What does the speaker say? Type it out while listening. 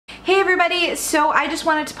Hey everybody, so I just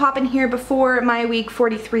wanted to pop in here before my week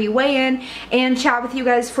 43 weigh-in and chat with you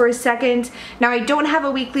guys for a second. Now I don't have a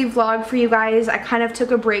weekly vlog for you guys. I kind of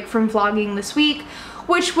took a break from vlogging this week,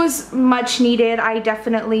 which was much needed. I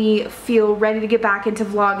definitely feel ready to get back into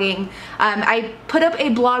vlogging. I put up a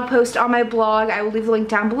blog post on my blog. I will leave the link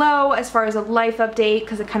down below as far as a life update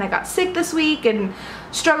because I kind of got sick this week and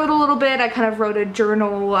struggled a little bit. I kind of wrote a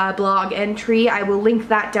journal blog entry. I will link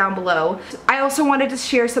that down below. I also wanted to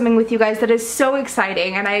share something with you guys that is so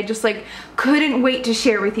exciting and I just like couldn't wait to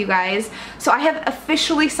share with you guys. So I have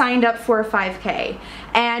officially signed up for a 5K,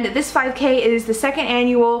 and this 5K is the second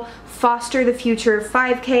annual Foster the Future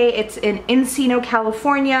 5K. It's in Encino,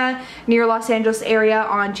 California, near Los Angeles area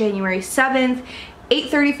on January 7th.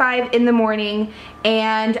 8:35 in the morning,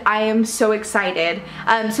 and I am so excited.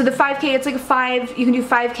 So the 5K, it's like you can do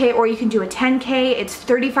 5K or you can do a 10K. It's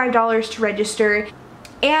 $35 to register.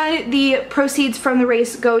 And the proceeds from the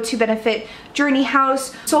race go to benefit Journey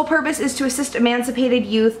House. Sole purpose is to assist emancipated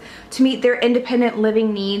youth to meet their independent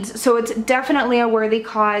living needs. So it's definitely a worthy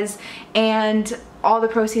cause, and all the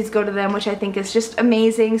proceeds go to them, which I think is just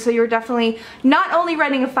amazing. So you're definitely not only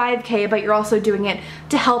running a 5K, but you're also doing it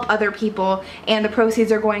to help other people, and the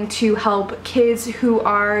proceeds are going to help kids who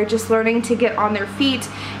are just learning to get on their feet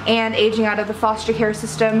and aging out of the foster care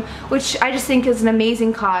system, which I just think is an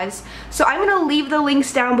amazing cause. So I'm gonna leave the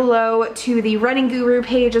links down below to the Running Guru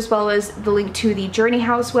page as well as the link to the Journey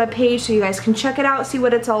House webpage so you guys can check it out, see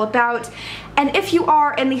what it's all about. And if you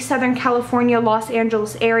are in the Southern California, Los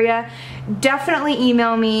Angeles area, definitely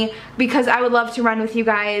email me because I would love to run with you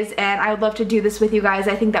guys and I would love to do this with you guys.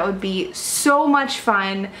 I think that would be so much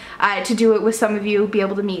fun to do it with some of you, be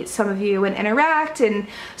able to meet some of you and interact. And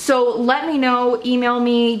so let me know, email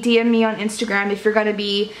me, DM me on Instagram if you're gonna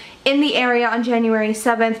be in the area on January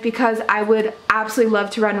 7th, because I would absolutely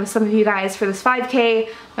love to run with some of you guys for this 5K,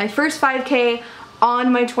 my first 5K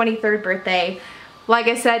on my 23rd birthday. Like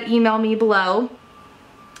I said, email me below.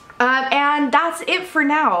 And that's it for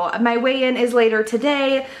now. My weigh-in is later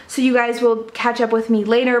today, so you guys will catch up with me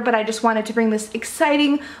later, but I just wanted to bring this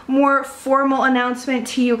exciting, more formal announcement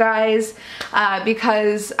to you guys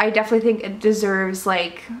because I definitely think it deserves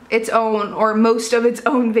like its own, or most of its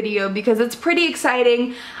own video, because it's pretty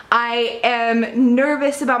exciting. I am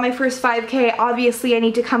nervous about my first 5K. Obviously, I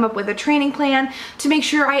need to come up with a training plan to make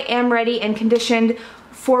sure I am ready and conditioned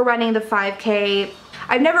for running the 5K.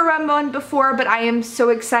 I've never run one before, but I am so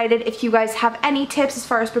excited. If you guys have any tips as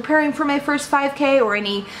far as preparing for my first 5K or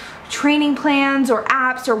any training plans or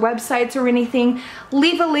apps or websites or anything,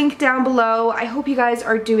 leave a link down below. I hope you guys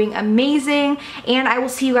are doing amazing, and I will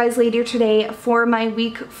see you guys later today for my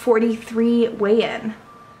week 43 weigh-in.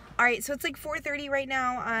 Alright, so it's like 4:30 right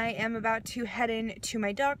now. I am about to head in to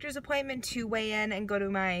my doctor's appointment to weigh in and go to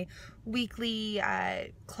my weekly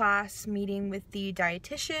class meeting with the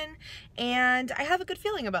dietitian, and I have a good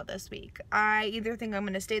feeling about this week. I either think I'm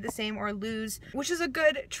going to stay the same or lose, which is a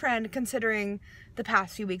good trend considering the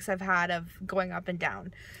past few weeks I've had of going up and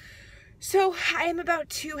down. So I am about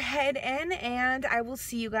to head in, and I will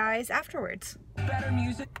see you guys afterwards. Better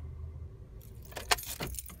music.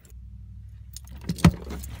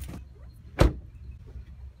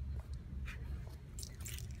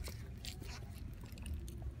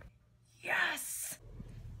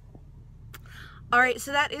 Alright,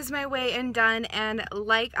 so that is my weigh-in done, and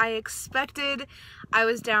like I expected, I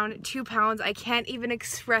was down 2 pounds. I can't even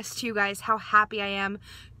express to you guys how happy I am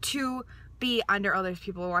to be under, oh, there's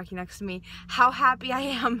people walking next to me, how happy I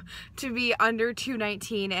am to be under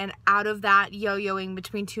 219 and out of that yo-yoing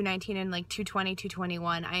between 219 and like 220,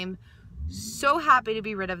 221. I am so happy to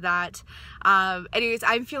be rid of that. Anyways,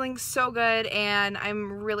 I'm feeling so good and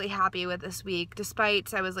I'm really happy with this week,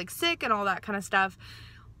 despite I was like sick and all that kind of stuff.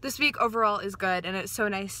 This week overall is good, and it's so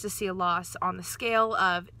nice to see a loss on the scale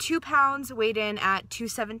of 2 pounds, weighed in at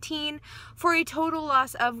 217, for a total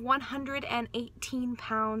loss of 118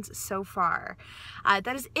 pounds so far.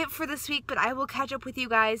 That is it for this week, but I will catch up with you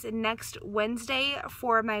guys next Wednesday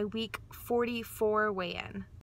for my week 44 weigh-in.